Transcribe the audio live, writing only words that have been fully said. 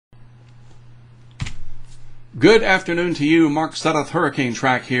Good afternoon to you. Mark Sudduth,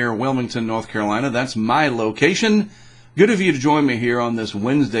 HurricaneTrack here, Wilmington, North Carolina. That's my location. Good of you to join me here on this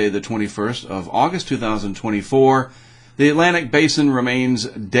Wednesday, the 21st of August, 2024. The Atlantic Basin remains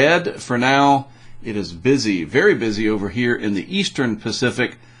dead for now. It is busy, very busy over here in the Eastern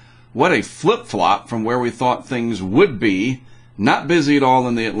Pacific. What a flip-flop from where we thought things would be. Not busy at all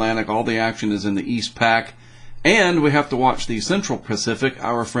in the Atlantic. All the action is in the East Pac. And we have to watch the Central Pacific.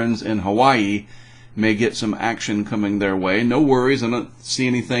 Our friends in Hawaii may get some action coming their way. No worries, I don't see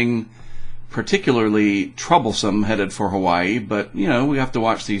anything particularly troublesome headed for Hawaii, but, you know, we have to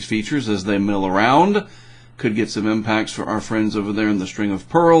watch these features as they mill around. Could get some impacts for our friends over there in the String of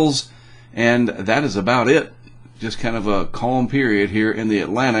Pearls, and that is about it. Just kind of a calm period here in the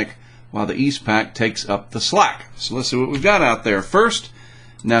Atlantic while the East Pac takes up the slack. So let's see what we've got out there. First,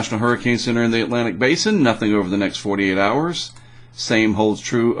 National Hurricane Center in the Atlantic Basin, nothing over the next 48 hours. Same holds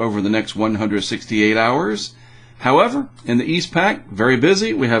true over the next 168 hours. However, in the East Pac, very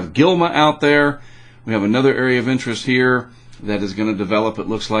busy. We have Gilma out there. We have another area of interest here that is going to develop, it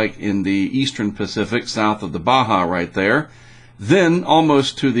looks like, in the Eastern Pacific, south of the Baja right there. Then,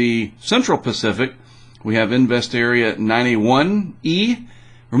 almost to the Central Pacific, we have Invest Area 91E.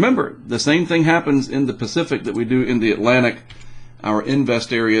 Remember, the same thing happens in the Pacific that we do in the Atlantic. Our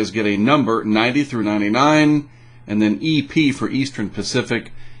Invest areas get a number, 90 through 99. And then EP for Eastern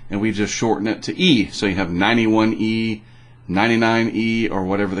Pacific, and we just shorten it to E. So you have 91E, 99E, or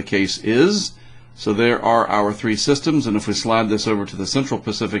whatever the case is. So there are our three systems, and if we slide this over to the Central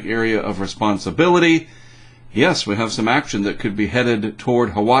Pacific area of responsibility, yes, we have some action that could be headed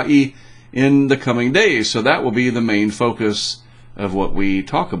toward Hawaii in the coming days. So that will be the main focus of what we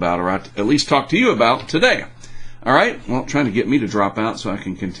talk about, or at least talk to you about today. All right, well, trying to get me to drop out so I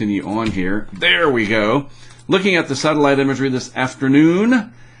can continue on here. There we go. Looking at the satellite imagery this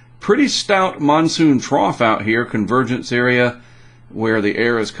afternoon, pretty stout monsoon trough out here, convergence area where the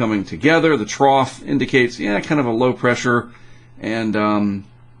air is coming together. The trough indicates, kind of a low pressure and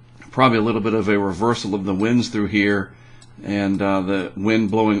probably a little bit of a reversal of the winds through here, and the wind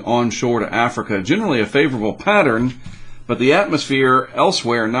blowing onshore to Africa. Generally a favorable pattern, but the atmosphere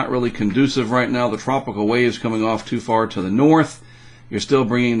elsewhere not really conducive right now. The tropical waves coming off too far to the north. You're still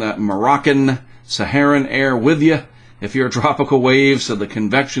bringing that Moroccan Saharan air with you if you're a tropical wave, so the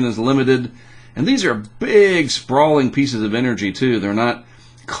convection is limited. And these are big, sprawling pieces of energy, too. They're not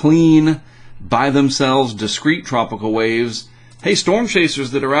clean, by themselves, discrete tropical waves. Hey, storm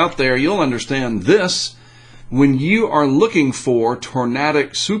chasers that are out there, you'll understand this. When you are looking for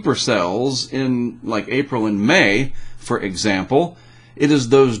tornadic supercells in, like, April and May, for example, it is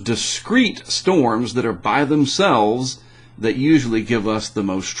those discrete storms that are by themselves that usually give us the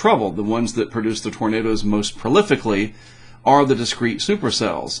most trouble. The ones that produce the tornadoes most prolifically are the discrete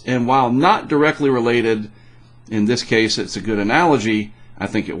supercells. And while not directly related, in this case it's a good analogy, I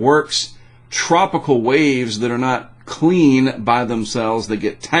think it works, tropical waves that are not clean by themselves, that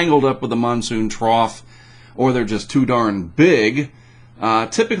get tangled up with a monsoon trough, or they're just too darn big,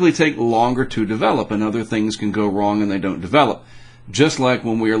 typically take longer to develop, and other things can go wrong and they don't develop. Just like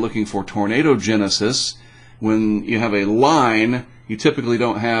when we are looking for tornado genesis, when you have a line, you typically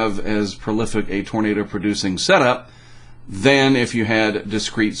don't have as prolific a tornado-producing setup than if you had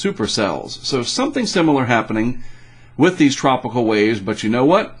discrete supercells. So something similar happening with these tropical waves, but you know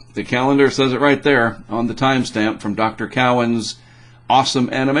what? The calendar says it right there on the timestamp from Dr. Cowan's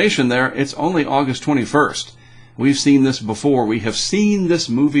awesome animation there. It's only August 21st. We've seen this before. We have seen this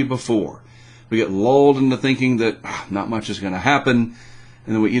movie before. We get lulled into thinking that not much is going to happen,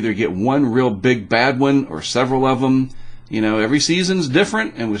 and then we either get one real big bad one or several of them. You know, every season's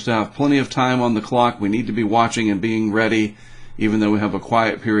different, and we still have plenty of time on the clock. We need to be watching and being ready, even though we have a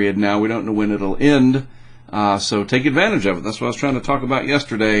quiet period now. We don't know when it'll end, so take advantage of it. That's what I was trying to talk about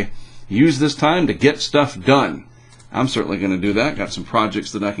yesterday. Use this time to get stuff done. I'm certainly going to do that. Got some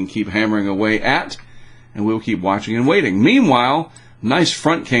projects that I can keep hammering away at, and we'll keep watching and waiting. Meanwhile, nice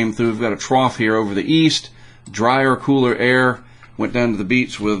front came through. We've got a trough here over the east, drier, cooler air. Went down to the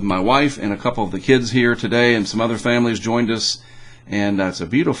beach with my wife and a couple of the kids here today, and some other families joined us. And it's a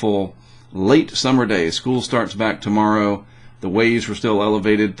beautiful late summer day. School starts back tomorrow. The waves were still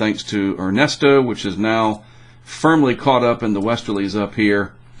elevated thanks to Ernesto, which is now firmly caught up in the westerlies up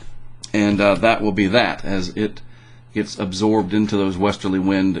here. And that will be that as it gets absorbed into those westerly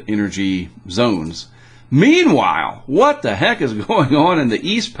wind energy zones. Meanwhile, what the heck is going on in the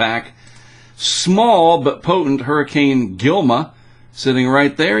East Pac? Small but potent Hurricane Gilma sitting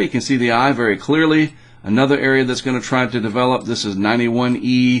right there. You can see the eye very clearly. Another area that's going to try to develop. This is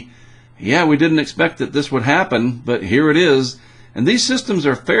 91E. Yeah, we didn't expect that this would happen, but here it is. And these systems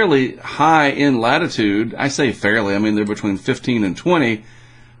are fairly high in latitude. I say fairly, I mean they're between 15 and 20.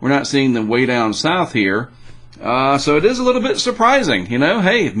 We're not seeing them way down south here. So it is a little bit surprising. You know,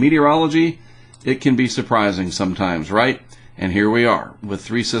 hey, meteorology, it can be surprising sometimes, right? And here we are with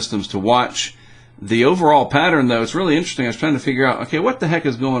 3 systems to watch. The overall pattern, though, it's really interesting. I was trying to figure out, okay, what the heck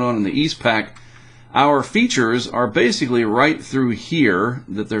is going on in the East Pack? Our features are basically right through here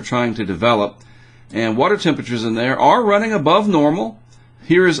that they're trying to develop. And water temperatures in there are running above normal.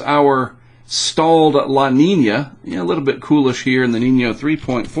 Here's our stalled La Nina, a little bit coolish here in the Nino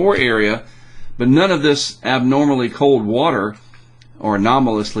 3.4 area, but none of this abnormally cold water, or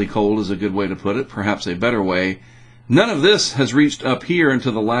anomalously cold is a good way to put it, perhaps a better way. None of this has reached up here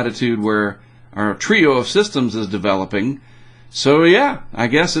into the latitude where our trio of systems is developing. So yeah, I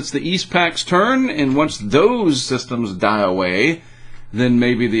guess it's the East Pack's turn, and once those systems die away, then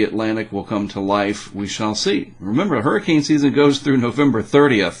maybe the Atlantic will come to life. We shall see. Remember, hurricane season goes through November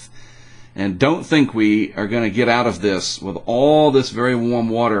 30th, and don't think we are going to get out of this with all this very warm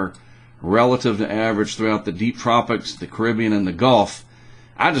water relative to average throughout the deep tropics, the Caribbean, and the Gulf.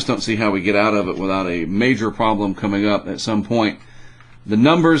 I just don't see how we get out of it without a major problem coming up at some point. The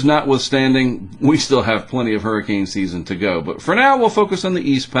numbers notwithstanding, we still have plenty of hurricane season to go. But for now, we'll focus on the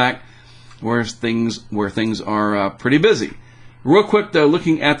East Pack, where things are pretty busy. Real quick, though,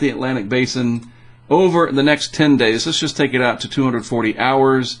 looking at the Atlantic Basin over the next 10 days, let's just take it out to 240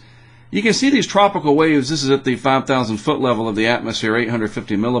 hours. You can see these tropical waves. This is at the 5,000 foot level of the atmosphere,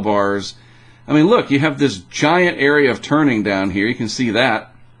 850 millibars. I mean, look, you have this giant area of turning down here. You can see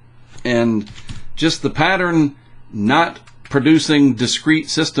that. And just the pattern not producing discrete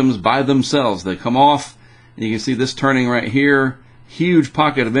systems by themselves. They come off, and you can see this turning right here. Huge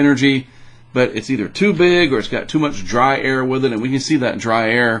pocket of energy, but it's either too big or it's got too much dry air with it. And we can see that dry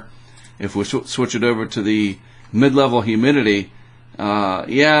air if we switch it over to the mid-level humidity.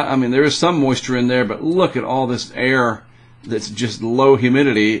 Yeah, I mean, there is some moisture in there, but look at all this air that's just low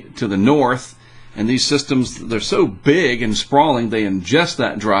humidity to the north. And these systems, they're so big and sprawling, they ingest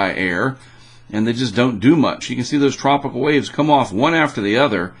that dry air, and they just don't do much. You can see those tropical waves come off one after the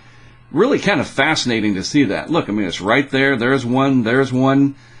other. Really kind of fascinating to see that. Look, I mean, it's right there. There's one. There's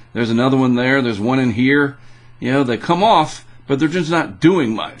one. There's another one there. There's one in here. You know, they come off, but they're just not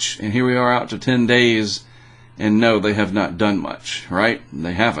doing much. And here we are out to 10 days, and no, they have not done much, right?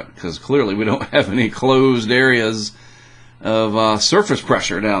 They haven't, because clearly we don't have any closed areas of surface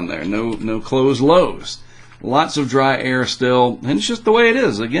pressure down there. No closed lows. Lots of dry air still, and it's just the way it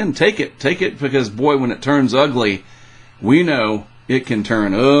is. Again, take it, because boy, when it turns ugly, we know it can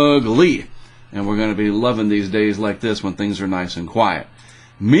turn ugly, and we're going to be loving these days like this when things are nice and quiet.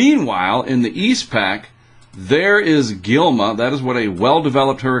 Meanwhile, in the East Pack, there is Gilma. That is what a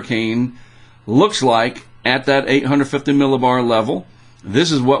well-developed hurricane looks like at that 850 millibar level.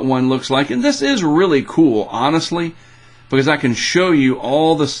 This is what one looks like, and this is really cool, honestly, because I can show you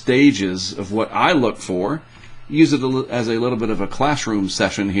all the stages of what I look for. Use it as a little bit of a classroom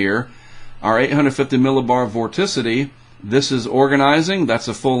session here. Our 850 millibar vorticity, this is organizing. That's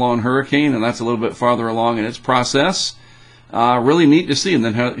a full-on hurricane, and that's a little bit farther along in its process. Really neat to see. And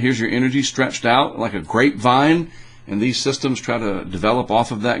then here's your energy stretched out like a grapevine, and these systems try to develop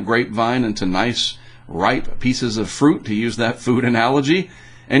off of that grapevine into nice, ripe pieces of fruit, to use that food analogy.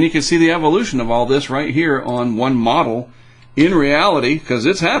 And you can see the evolution of all this right here on one model in reality, because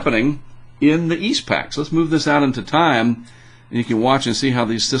it's happening in the East Pack. So let's move this out into time, and you can watch and see how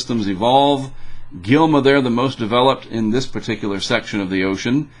these systems evolve. Gilma there, the most developed in this particular section of the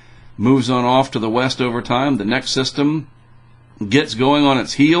ocean, moves on off to the west over time. The next system gets going on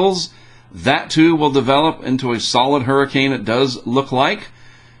its heels. That too will develop into a solid hurricane, it does look like.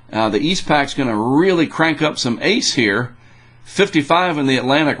 The East Pack's going to really crank up some ace here. 55 in the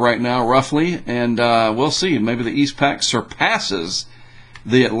Atlantic right now, roughly, and we'll see. Maybe the East Pack surpasses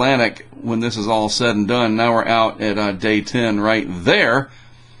the Atlantic when this is all said and done. Now we're out at day 10 right there,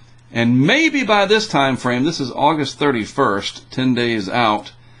 and maybe by this time frame, this is August 31st, 10 days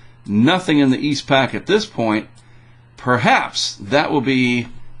out, nothing in the East Pack at this point. Perhaps that will be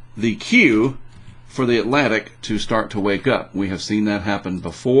the cue for the Atlantic to start to wake up. We have seen that happen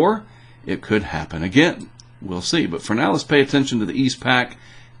before. It could happen again. We'll see. But for now, let's pay attention to the East Pack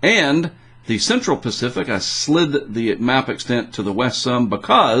and the Central Pacific. I slid the map extent to the west some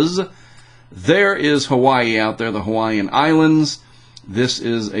because there is Hawaii out there, the Hawaiian Islands. This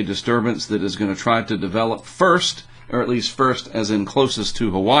is a disturbance that is going to try to develop first, or at least first as in closest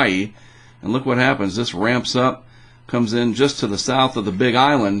to Hawaii. And look what happens. This ramps up, comes in just to the south of the Big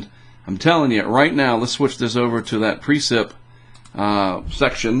Island. I'm telling you, right now, let's switch this over to that precip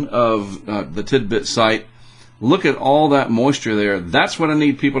section of the tidbit site. Look at all that moisture there. That's what I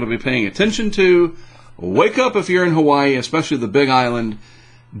need people to be paying attention to. Wake up if you're in Hawaii, especially the Big Island.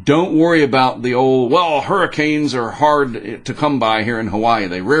 Don't worry about the old, well, hurricanes are hard to come by here in Hawaii.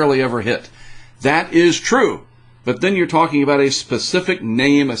 They rarely ever hit. That is true. But then you're talking about a specific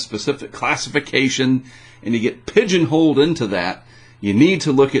name, a specific classification, and you get pigeonholed into that. You need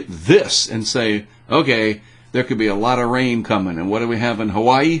to look at this and say, okay, there could be a lot of rain coming. And what do we have in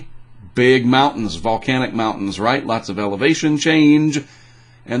Hawaii? Big mountains, volcanic mountains, right? Lots of elevation change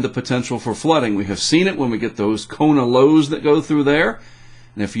and the potential for flooding. We have seen it when we get those Kona lows that go through there.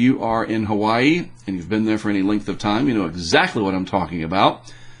 And if you are in Hawaii and you've been there for any length of time, you know exactly what I'm talking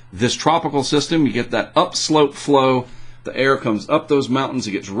about. This tropical system, you get that upslope flow. The air comes up those mountains.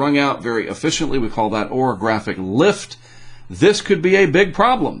 It gets wrung out very efficiently. We call that orographic lift. This could be a big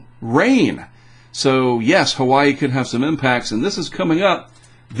problem. Rain. So, yes, Hawaii could have some impacts, and this is coming up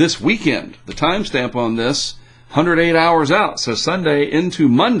this weekend. The timestamp on this, 108 hours out. So Sunday into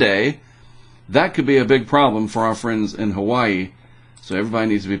Monday, that could be a big problem for our friends in Hawaii. So everybody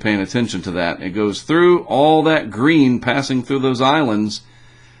needs to be paying attention to that. It goes through all that green passing through those islands.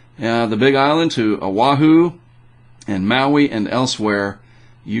 The Big Island to Oahu and Maui and elsewhere,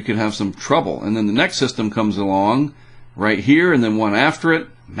 you could have some trouble. And then the next system comes along right here and then one after it.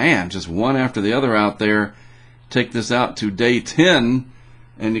 Man, just one after the other out there. Take this out to day 10,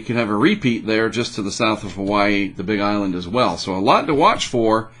 and you can have a repeat there just to the south of Hawaii, the Big Island as well. So a lot to watch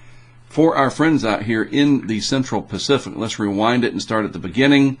for our friends out here in the Central Pacific. Let's rewind it and start at the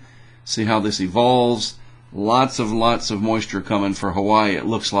beginning, see how this evolves. Lots of moisture coming for Hawaii, it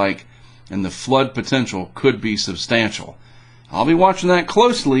looks like, and the flood potential could be substantial. I'll be watching that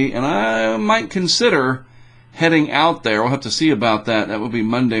closely, and I might consider heading out there. We'll have to see about that. That will be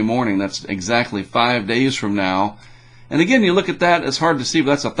Monday morning. That's exactly 5 days from now. And again, you look at that, it's hard to see,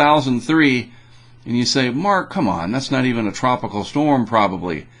 but that's 1,003, and you say, Mark, come on, that's not even a tropical storm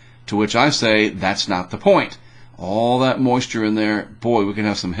probably. To which I say, that's not the point. All that moisture in there, boy, we can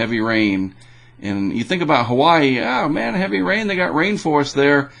have some heavy rain. And you think about Hawaii, oh man, heavy rain, they got rainforest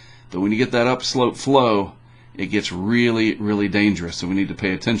there. But when you get that upslope flow, it gets really, really dangerous. So we need to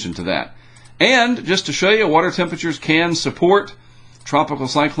pay attention to that. And just to show you, water temperatures can support tropical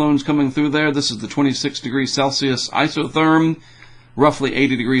cyclones coming through there. This is the 26 degrees Celsius isotherm, roughly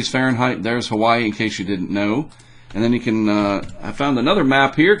 80 degrees Fahrenheit. There's Hawaii, in case you didn't know. And then you can, I found another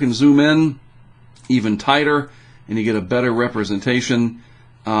map here, can zoom in even tighter, and you get a better representation.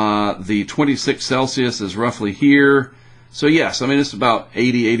 The 26 Celsius is roughly here. So yes, I mean, it's about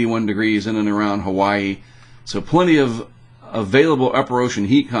 80, 81 degrees in and around Hawaii. So plenty of available upper ocean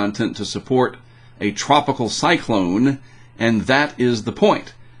heat content to support a tropical cyclone, and that is the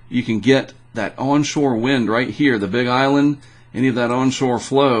point. You can get that onshore wind right here, the Big Island, any of that onshore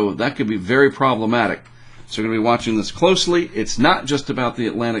flow, that could be very problematic. So we're going to be watching this closely. It's not just about the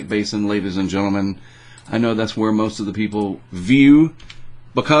Atlantic Basin, ladies and gentlemen. I know that's where most of the people view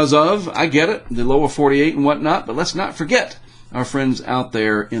because of, I get it, the lower 48 and whatnot, but let's not forget our friends out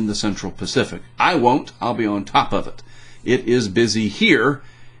there in the Central Pacific. I won't. I'll be on top of it. It is busy here,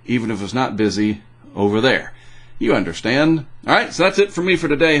 even if it's not busy over there. You understand? All right, so that's it for me for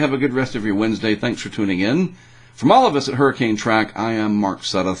today. Have a good rest of your Wednesday. Thanks for tuning in. From all of us at Hurricane Track, I am Mark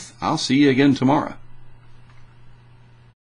Sudduth. I'll see you again tomorrow.